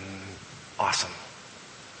is awesome.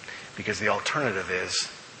 Because the alternative is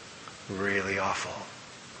really awful.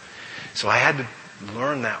 So I had to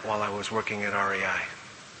learn that while I was working at REI.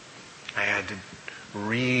 I had to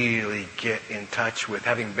really get in touch with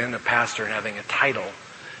having been a pastor and having a title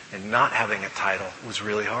and not having a title was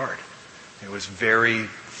really hard. It was very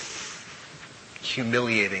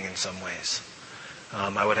humiliating in some ways.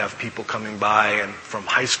 I would have people coming by and from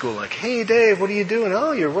high school like, "Hey Dave, what are you doing?"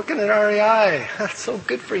 "Oh, you're working at REI. That's so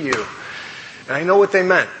good for you." And I know what they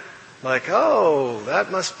meant. Like, "Oh, that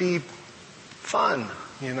must be fun,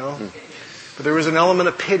 you know." But there was an element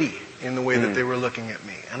of pity in the way that they were looking at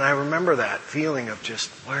me. And I remember that feeling of just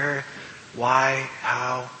where, why,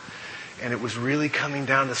 how. And it was really coming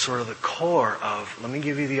down to sort of the core of, let me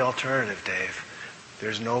give you the alternative, Dave.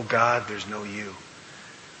 There's no God, there's no you.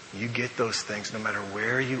 You get those things no matter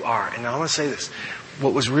where you are. And now I want to say this.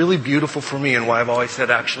 What was really beautiful for me, and why I've always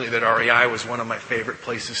said actually that REI was one of my favorite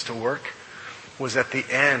places to work, was at the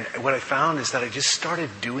end, what I found is that I just started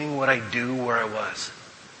doing what I do where I was.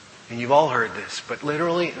 And you've all heard this, but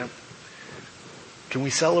literally, can we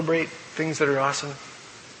celebrate things that are awesome?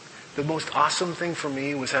 The most awesome thing for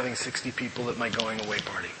me was having 60 people at my going away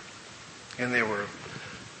party. And they were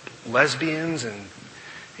lesbians and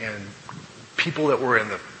people that were in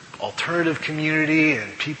the alternative community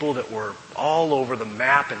and people that were all over the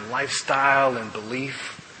map in lifestyle and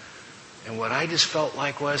belief. And what I just felt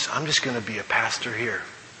like was, I'm just going to be a pastor here.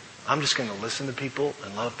 I'm just going to listen to people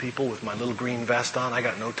and love people with my little green vest on. I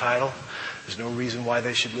got no title. There's no reason why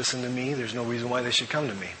they should listen to me. There's no reason why they should come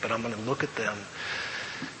to me. But I'm going to look at them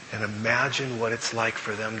and imagine what it's like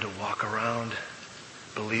for them to walk around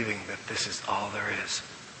believing that this is all there is.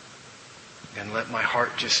 And let my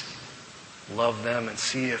heart just love them and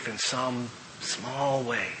see if in some small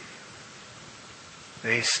way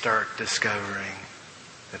they start discovering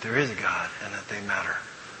that there is a God and that they matter.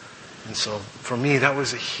 And so for me, that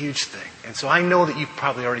was a huge thing. And so I know that you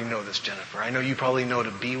probably already know this, Jennifer. I know you probably know to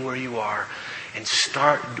be where you are and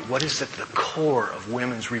start, what is at the core of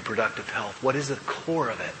women's reproductive health? What is the core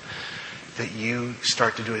of it that you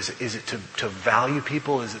start to do? Is it to value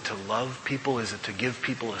people? Is it to love people? Is it to give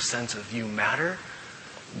people a sense of you matter?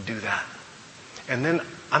 Do that. And then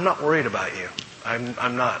I'm not worried about you.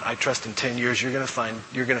 I'm not. I trust in 10 years you're going to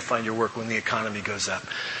find your work when the economy goes up.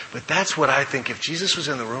 But that's what I think. If Jesus was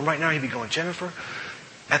in the room right now, he'd be going, Jennifer,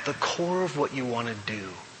 at the core of what you want to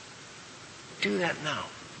do that now.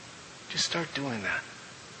 Just start doing that.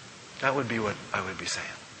 That would be what I would be saying.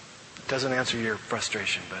 It doesn't answer your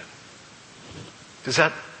frustration, but does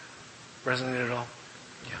that resonate at all?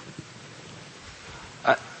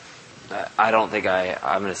 Yeah. I don't think I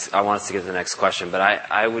want us to get to the next question, but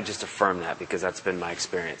I would just affirm that because that's been my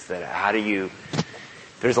experience. That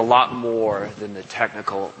there's a lot more than the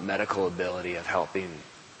technical medical ability of helping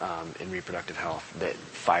in reproductive health that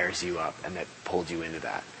fires you up and that pulled you into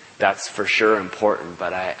that. That's for sure important,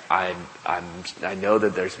 but I know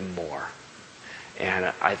that there's more.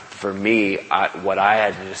 And for me, what I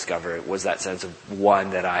had to discover was that sense of one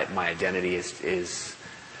that my identity is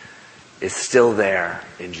still there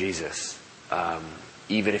in Jesus,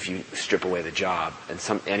 even if you strip away the job,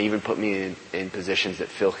 and even put me in positions that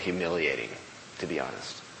feel humiliating, to be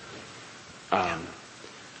honest.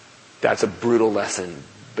 That's a brutal lesson,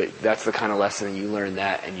 but that's the kind of lesson that you learn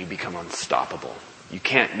that and you become unstoppable.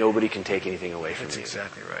 Nobody can take anything away from you. That's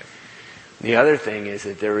exactly right. The other thing is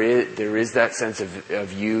that there is that sense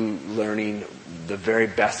of you learning the very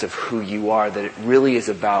best of who you are, that it really is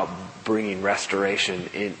about bringing restoration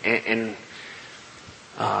and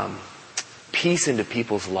peace into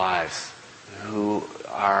people's lives who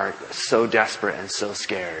are so desperate and so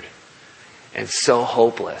scared and so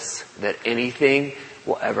hopeless that anything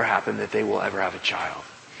will ever happen, that they will ever have a child.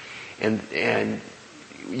 And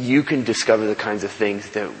you can discover the kinds of things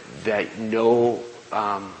that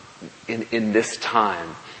in this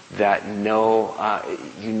time that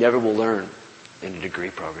you never will learn in a degree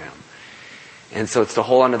program. And so it's to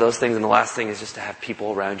hold on to those things. And the last thing is just to have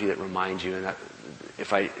people around you that remind you. And that,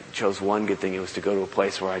 if I chose one good thing, it was to go to a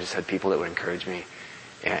place where I just had people that would encourage me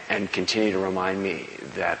and continue to remind me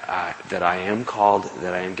that I am called,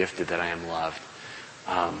 that I am gifted, that I am loved.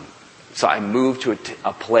 So I moved to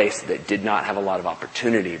a place that did not have a lot of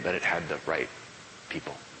opportunity, but it had the right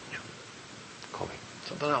people. Yeah. Colby.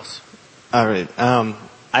 Something else. All right. I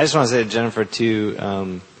just want to say to Jennifer, too,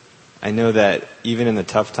 I know that even in the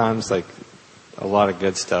tough times, like, a lot of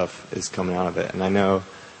good stuff is coming out of it. And I know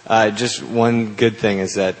just one good thing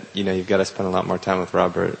is that, you've got to spend a lot more time with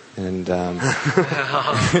Robert. And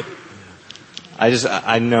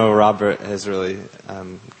I know Robert has really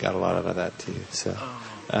got a lot out of that, too. So,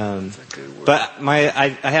 that's a good word. But I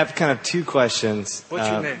have kind of two questions. What's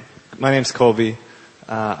your name? My name's Colby.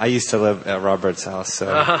 I used to live at Robert's house. So,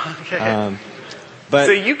 Okay. But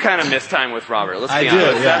So you kind of miss time with Robert. Let's I be do,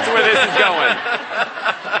 honest. yeah. That's where this is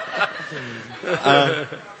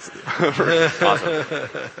going.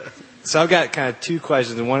 Awesome. So I've got kind of two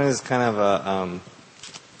questions. One is kind of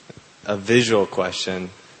a visual question,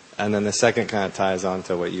 and then the second kind of ties on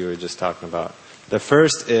to what you were just talking about. The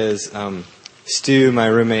first is Stu, my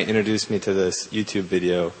roommate, introduced me to this YouTube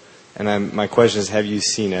video, and my question is, have you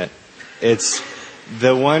seen it? It's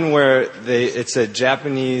the one where it's a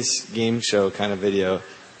Japanese game show kind of video,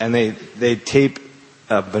 and they tape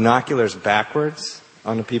binoculars backwards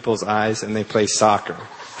onto people's eyes, and they play soccer.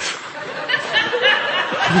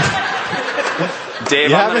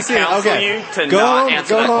 Dave, I'm going to counsel you to not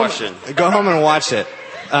answer that question. Go home and watch it.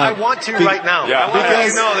 I want to right now. Yeah. I want you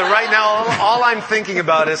to know that right now all I'm thinking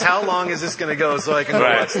about is how long is this going to go so I can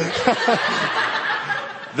watch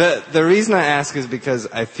this. The reason I ask is because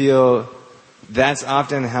I feel that's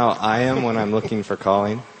often how I am when I'm looking for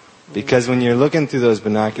calling. Because when you're looking through those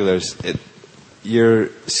binoculars, your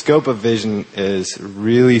scope of vision is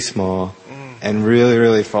really small and really,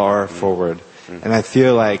 really far forward. And I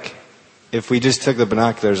feel like if we just took the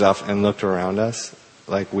binoculars off and looked around us,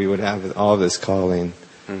 like we would have all this calling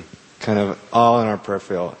kind of all in our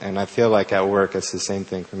peripheral. And I feel like at work it's the same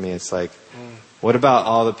thing for me. It's like, what about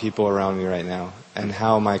all the people around me right now? And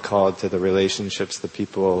how am I called to the relationships, the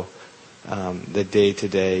people, the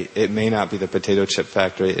day-to-day? It may not be the potato chip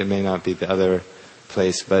factory. It may not be the other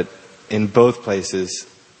place. But in both places,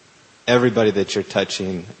 everybody that you're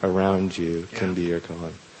touching around you can be your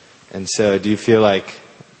calling. And so do you feel like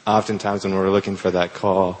oftentimes when we're looking for that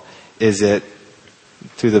call, is it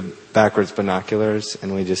through the backwards binoculars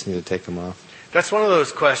and we just need to take them off? That's one of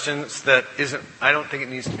those questions that isn't, I don't think it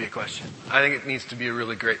needs to be a question. I think it needs to be a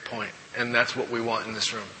really great point. And that's what we want in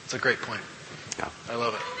this room. It's a great point. Yeah. I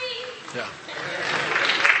love it. Yeah.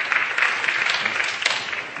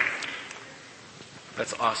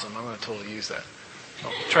 That's awesome. I'm going to totally use that. I'm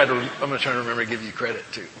going to try to remember to give you credit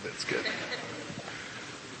too. That's good.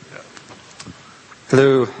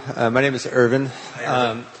 Hello, my name is Irvin,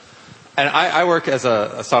 and I work as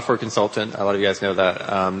a software consultant. A lot of you guys know that,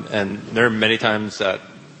 and there are many times that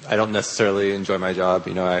I don't necessarily enjoy my job.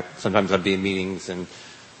 Sometimes I'll be in meetings,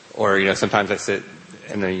 or sometimes I sit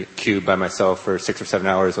in a cube by myself for 6 or 7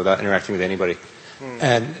 hours without interacting with anybody.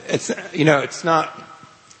 And it's not,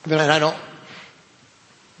 and I don't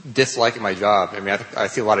dislike my job. I mean, I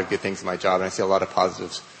see a lot of good things in my job, and I see a lot of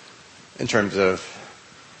positives in terms of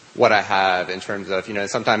what I have, in terms of,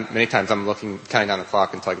 many times I'm counting down the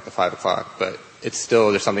clock until I get to 5 o'clock, but it's still,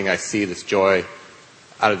 there's something I see, this joy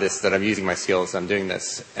out of this, that I'm using my skills, I'm doing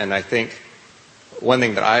this. And I think one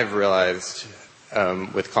thing that I've realized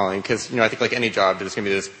with calling, because, I think like any job, there's going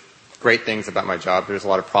to be these great things about my job. There's a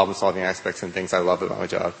lot of problem-solving aspects and things I love about my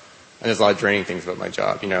job. And there's a lot of draining things about my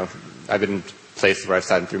job. I've been in places where I've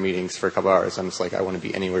sat through meetings for a couple hours. I'm just like, I want to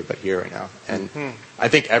be anywhere but here right now. And I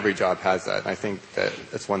think every job has that. And I think that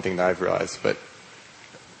that's one thing that I've realized. But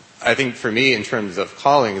I think for me, in terms of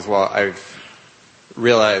calling as well, I've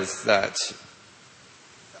realized that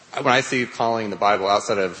when I see calling in the Bible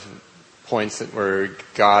outside of points where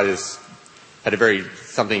God has had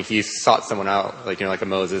something, he sought someone out, like a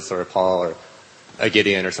Moses or a Paul or a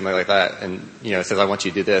Gideon or something like that, and, says, I want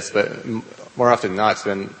you to do this. But more often than not, it's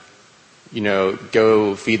been,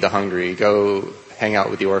 go feed the hungry, go hang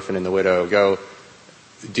out with the orphan and the widow, go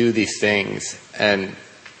do these things. And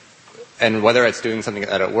whether it's doing something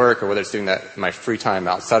at work or whether it's doing that in my free time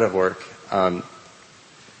outside of work, I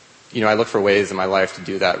look for ways in my life to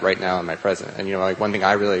do that right now in my present. And, one thing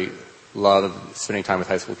I really love spending time with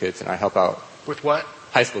high school kids, and I help out. With what?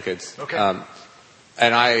 High school kids. Okay.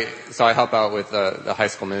 And I help out with the high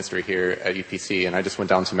school ministry here at UPC, and I just went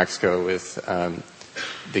down to Mexico with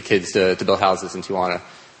the kids to build houses in Tijuana.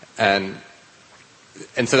 And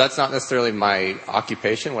so that's not necessarily my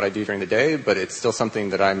occupation, what I do during the day, but it's still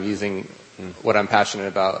something that I'm using what I'm passionate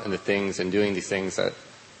about and the things and doing these things that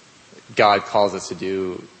God calls us to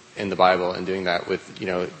do in the Bible, and doing that with,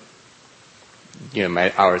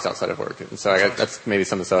 my hours outside of work. And so that's maybe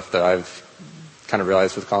some of the stuff that I've kind of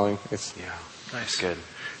realized with calling. Nice. Good.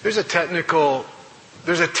 There's a technical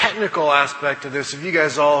aspect to this. Have you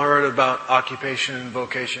guys all heard about occupation and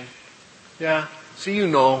vocation? Yeah?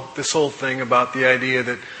 So this whole thing about the idea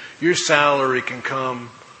that your salary can come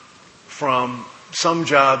from some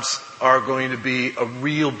jobs are going to be a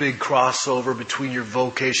real big crossover between your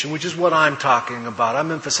vocation, which is what I'm talking about.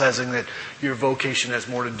 I'm emphasizing that your vocation has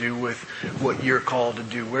more to do with what you're called to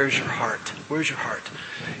do. Where's your heart? Where's your heart?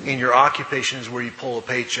 And your occupation is where you pull a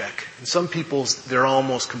paycheck. And some people's, they're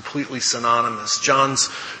almost completely synonymous. John's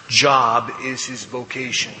job is his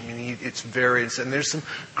vocation. I mean, it's various. And there's some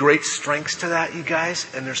great strengths to that, you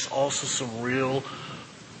guys. And there's also some real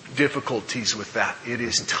difficulties with that. It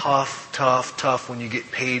is tough when you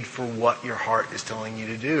get paid for what your heart is telling you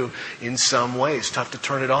to do in some ways. Tough to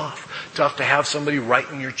turn it off. Tough to have somebody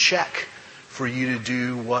writing your check for you to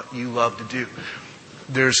do what you love to do.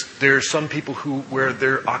 There's some people where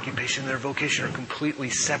their occupation and their vocation are completely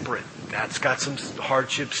separate. That's got some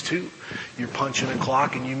hardships too. You're punching a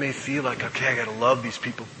clock and you may feel like, okay, I gotta love these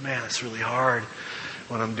people. Man, it's really hard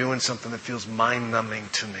when I'm doing something that feels mind-numbing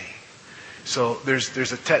to me. So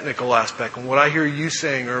there's a technical aspect. And what I hear you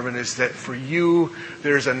saying, Irvin, is that for you,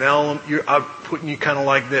 there's an element, I'm putting you kind of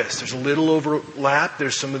like this. There's a little overlap.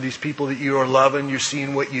 There's some of these people that you are loving. You're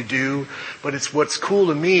seeing what you do. But what's cool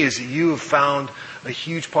to me is that you have found a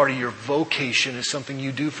huge part of your vocation is something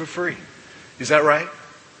you do for free. Is that right?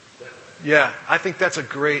 Yeah, I think that's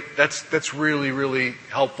that's really, really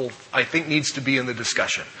helpful. I think needs to be in the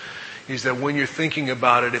discussion. Is that when you're thinking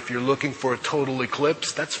about it, if you're looking for a total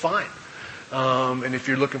eclipse, that's fine. And if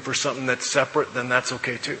you're looking for something that's separate, then that's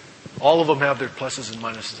okay too. All of them have their pluses and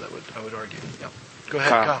minuses, I would argue. Yeah. Go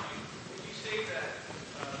ahead, Kyle. Would you say that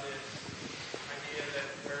this idea that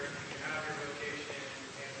where you have your vocation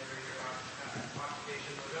and where your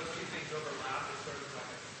occupation, where those two things overlap, is sort of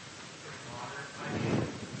like a modern idea?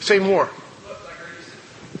 Say more. Look,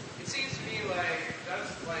 it seems to me like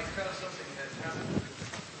that's like kind of something that hasn't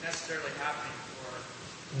necessarily happening for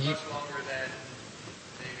much longer than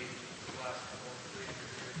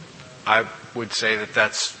I would say that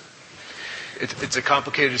it's a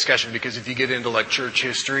complicated discussion because if you get into like church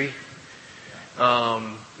history,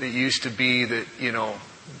 it used to be that,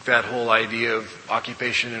 that whole idea of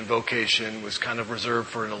occupation and vocation was kind of reserved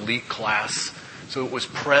for an elite class. So it was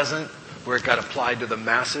present where it got applied to the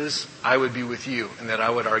masses. I would be with you in that I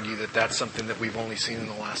would argue that that's something that we've only seen in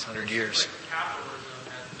the last 100 years. Capitalism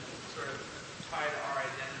has sort of tied our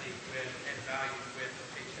identity with and value with the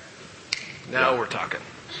paycheck. Now we're talking.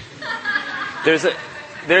 There's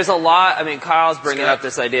a lot. I mean, Kyle's bringing up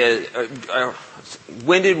this idea.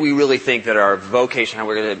 When did we really think that our vocation,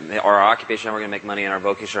 our occupation, how we're going to make money, and our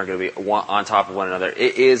vocation are going to be on top of one another?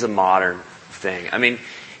 It is a modern thing. I mean,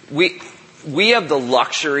 we have the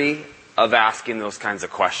luxury of asking those kinds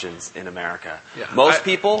of questions in America. Yeah. Most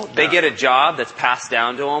people, they get a job that's passed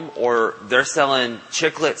down to them, or they're selling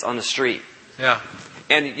chiclets on the street. Yeah.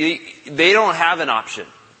 And they don't have an option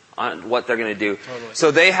on what they're going to do. Totally.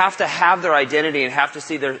 So they have to have their identity and have to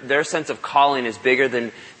see their sense of calling is bigger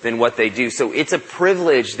than what they do. So it's a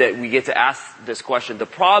privilege that we get to ask this question. The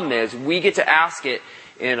problem is we get to ask it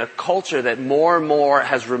in a culture that more and more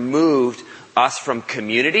has removed us from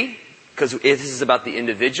community, because this is about the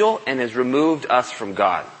individual, and has removed us from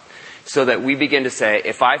God. So that we begin to say,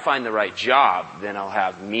 if I find the right job, then I'll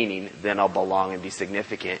have meaning, then I'll belong and be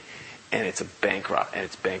significant. And it's bankrupt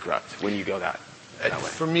when you go that way.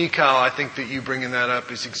 For me, Kyle, I think that you bringing that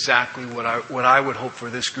up is exactly what I would hope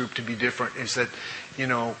for this group to be different. Is that,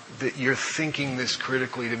 that you're thinking this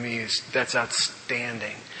critically to me that's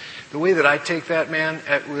outstanding. The way that I take that, man,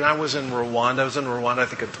 when I was in Rwanda, I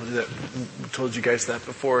think I told you guys that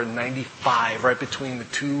before, in 95, right between the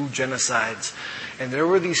two genocides. And there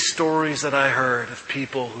were these stories that I heard of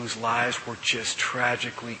people whose lives were just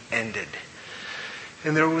tragically ended.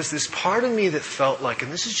 And there was this part of me that felt like,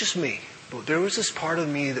 and this is just me, but there was this part of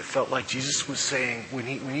me that felt like Jesus was saying, when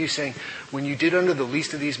he's saying, when you did unto the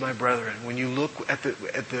least of these, my brethren, when you look at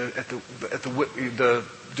the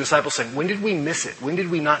disciples saying, when did we miss it? When did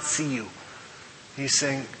we not see you? He's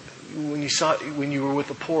saying, when you were with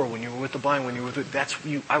the poor, when you were with the blind, when you were with that's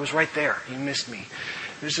you. I was right there. You missed me.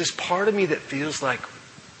 There's this part of me that feels like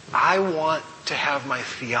I want to have my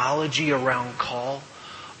theology around call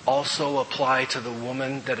also apply to the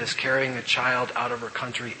woman that is carrying a child out of her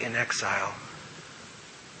country in exile,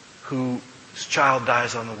 whose child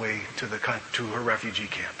dies on the way to her refugee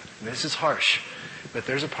camp. And this is harsh, but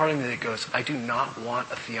there's a part of me that goes, I do not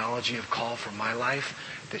want a theology of call for my life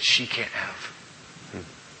that she can't have.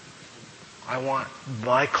 I want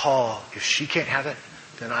my call. If she can't have it,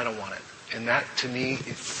 then I don't want it. And that, to me,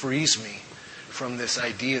 it frees me from this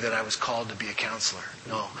idea that I was called to be a counselor.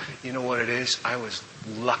 No. You know what it is? I was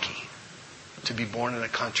lucky to be born in a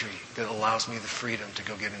country that allows me the freedom to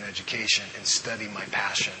go get an education and study my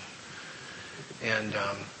passion. And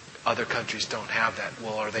other countries don't have that.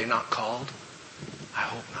 Well, are they not called? I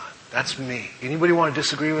hope not. That's me. Anybody want to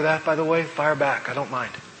disagree with that, by the way? Fire back. I don't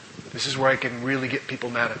mind. This is where I can really get people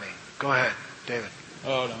mad at me. Go ahead, David.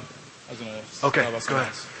 Oh, no. I was going to... Okay, go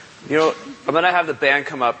ahead. You know, I'm going to have the band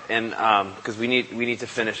come up and because we need to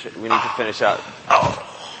finish it. We need to finish out.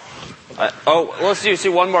 Let's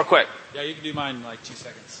do one more quick. Yeah, you can do mine in like 2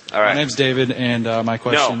 seconds. All right. My name's David, and my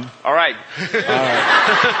question... No. All right.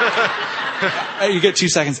 You get 2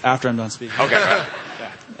 seconds after I'm done speaking. Okay.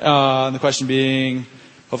 And the question being,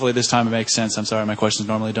 hopefully this time it makes sense. I'm sorry, my questions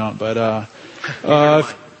normally don't. But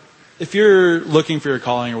if you're looking for your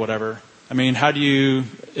calling or whatever, I mean, how do you,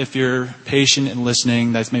 if you're patient and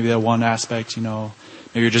listening, that's maybe that one aspect, you know,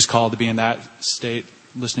 maybe you're just called to be in that state,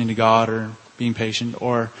 listening to God or being patient,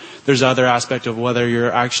 or there's other aspect of whether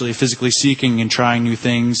you're actually physically seeking and trying new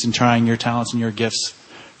things and trying your talents and your gifts,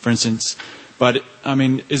 for instance. But, I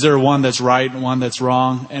mean, is there one that's right and one that's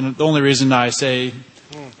wrong? And the only reason I say,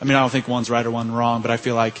 I mean, I don't think one's right or one wrong, but I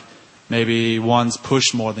feel like maybe one's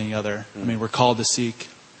pushed more than the other. I mean, we're called to seek,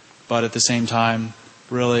 but at the same time,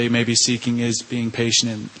 really maybe seeking is being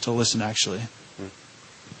patient and to listen, actually.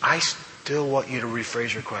 I still want you to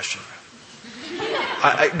rephrase your question.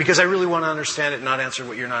 Because I really want to understand it and not answer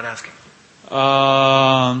what you're not asking.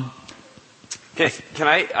 Can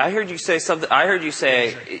I heard you say something. I heard you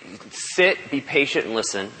say, sit, be patient, and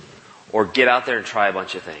listen, or get out there and try a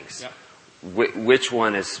bunch of things. Yep. Which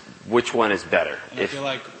one is better? And I feel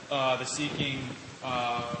like the seeking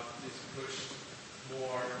is pushed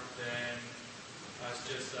more than us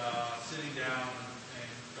just sitting down and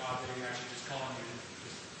God maybe actually just calling you to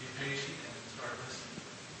just be patient and start listening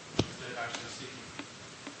instead of actually seeking.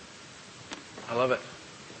 I love it.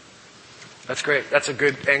 That's great. That's a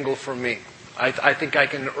good angle for me. I think I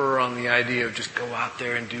can err on the idea of just go out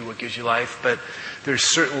there and do what gives you life, but there's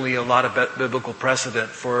certainly a lot of biblical precedent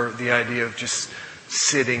for the idea of just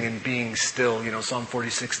sitting and being still. You know, Psalm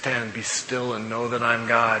 46:10, be still and know that I'm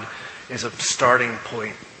God, is a starting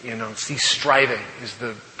point. You know, see, striving is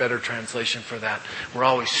the better translation for that.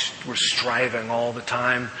 We're striving all the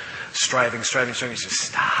time. Striving. Just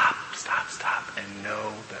stop, and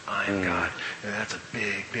know that I am God. And that's a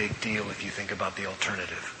big, big deal if you think about the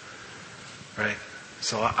alternative. Right?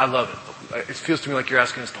 So I love it. It feels to me like you're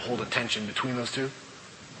asking us to hold a tension between those two.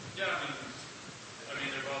 Yeah, I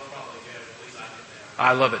mean, they're both probably good. At least I think they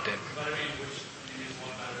I are. love it, Dave. But I mean, which is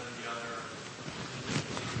one better than the other?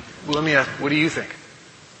 Well, let me ask, what do you think?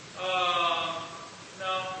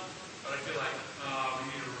 No, but I feel like we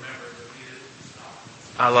need to remember that we need to stop.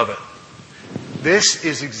 I love it. This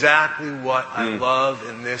is exactly what I love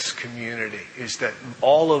in this community, is that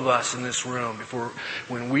all of us in this room,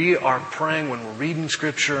 when we are praying, when we're reading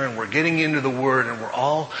Scripture and we're getting into the Word and we're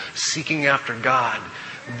all seeking after God,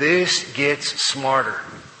 this gets smarter.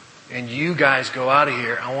 And you guys go out of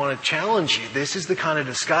here, I want to challenge you. This is the kind of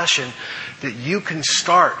discussion that you can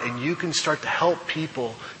start, and you can start to help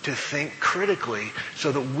people to think critically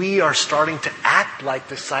so that we are starting to act like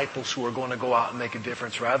disciples who are going to go out and make a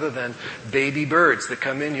difference rather than baby birds that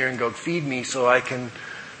come in here and go, feed me so I can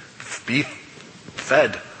be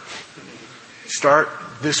fed. Start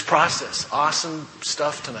this process. Awesome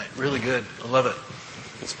stuff tonight. Really good. I love it.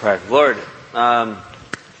 Let's pray. Lord,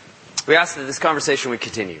 we ask that this conversation would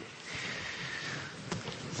continue.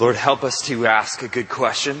 Lord, help us to ask good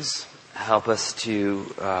questions. Help us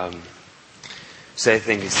to say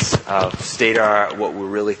things, state what we're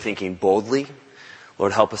really thinking boldly.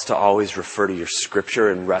 Lord, help us to always refer to your Scripture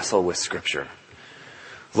and wrestle with Scripture.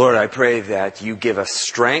 Lord, I pray that you give us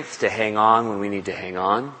strength to hang on when we need to hang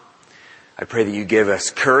on. I pray that you give us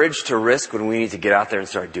courage to risk when we need to get out there and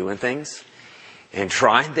start doing things and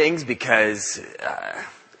trying things, because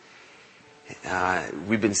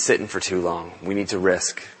we've been sitting for too long. We need to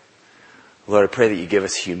risk. Lord, I pray that you give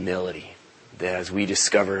us humility, that as we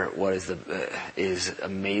discover what is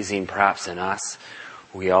amazing perhaps in us,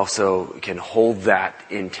 we also can hold that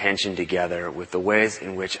intention together with the ways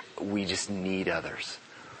in which we just need others.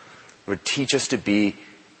 Lord, teach us to be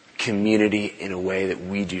community in a way that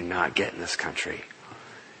we do not get in this country,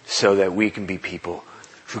 so that we can be people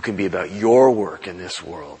who can be about your work in this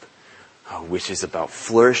world, which is about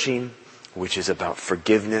flourishing, which is about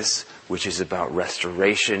forgiveness, which is about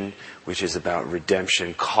restoration, which is about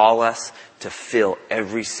redemption. Call us to fill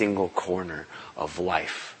every single corner of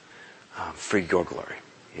life for your glory.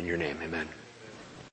 In your name, amen.